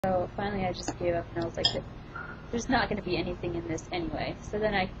So finally I just gave up and I was like, there's not going to be anything in this anyway. So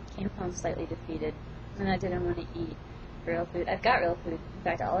then I came home slightly defeated, and I didn't want to eat real food. I've got real food. In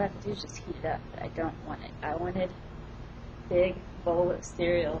fact, all I have to do is just heat it up, but I don't want it. I wanted a big bowl of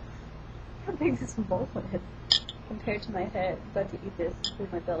cereal. How big this bowl is compared to my head. I'm about to eat this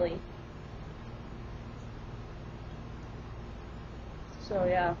with my belly. So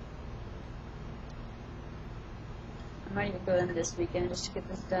yeah. I might even go in this weekend just to get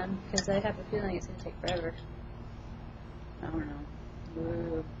this done, because I have a feeling it's going to take forever. I don't know.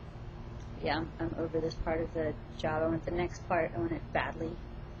 Ooh. Yeah, I'm over this part of the job. I want the next part. I want it badly.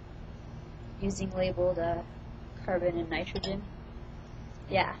 Using labeled carbon and nitrogen.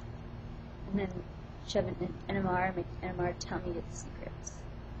 Yeah. And then shove it in NMR, make NMR tell me its secrets.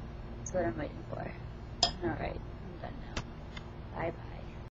 That's what I'm waiting for. Alright, I'm done now. Bye bye.